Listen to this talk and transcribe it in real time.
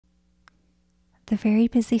The Very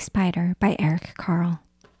Busy Spider by Carle.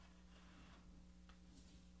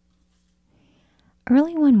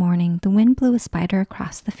 Early one morning, the wind blew a spider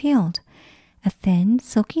across the field. A thin,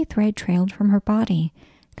 silky thread trailed from her body.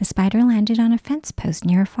 The spider landed on a fence post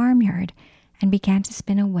near a farmyard and began to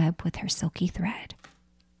spin a web with her silky thread.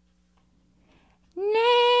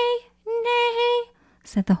 "Nay, nay,"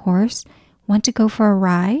 said the horse. "Want to go for a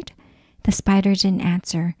ride?" The spider didn't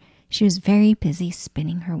answer. She was very busy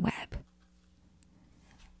spinning her web.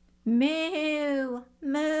 "Moo,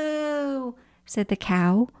 moo," said the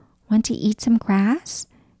cow. "Want to eat some grass?"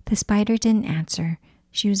 The spider didn't answer.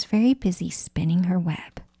 She was very busy spinning her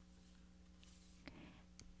web.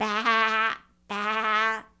 "Baa,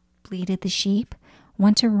 baa," bleated the sheep.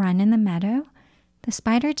 "Want to run in the meadow?" The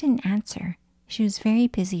spider didn't answer. She was very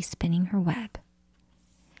busy spinning her web.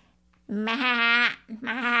 "Ma,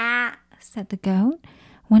 ma," said the goat.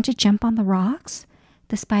 "Want to jump on the rocks?"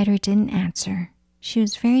 The spider didn't answer. She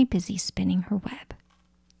was very busy spinning her web.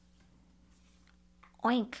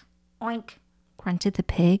 "Oink, oink," grunted the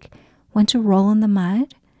pig. "Want to roll in the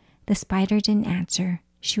mud?" The spider didn't answer.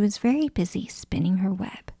 She was very busy spinning her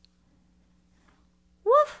web.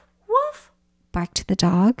 "Woof, woof," barked the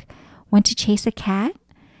dog. "Want to chase a cat?"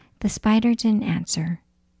 The spider didn't answer.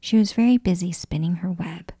 She was very busy spinning her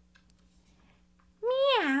web.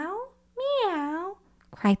 "Meow, meow,"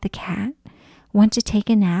 cried the cat. "Want to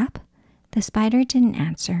take a nap?" The spider didn't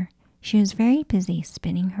answer. She was very busy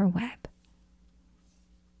spinning her web.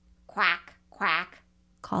 "Quack, quack,"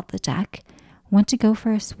 called the duck. "Want to go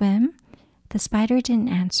for a swim?" The spider didn't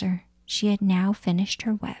answer. She had now finished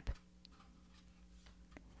her web.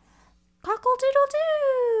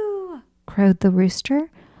 "Cockle-doodle-doo," crowed the rooster.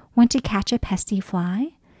 "Want to catch a pesky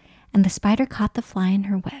fly?" And the spider caught the fly in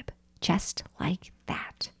her web, just like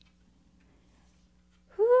that.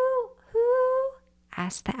 "Who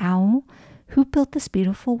asked the owl. "Who built this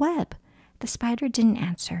beautiful web?" The spider didn't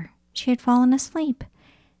answer. She had fallen asleep.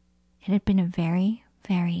 It had been a very,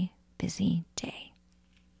 very busy day.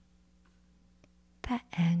 The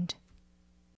end.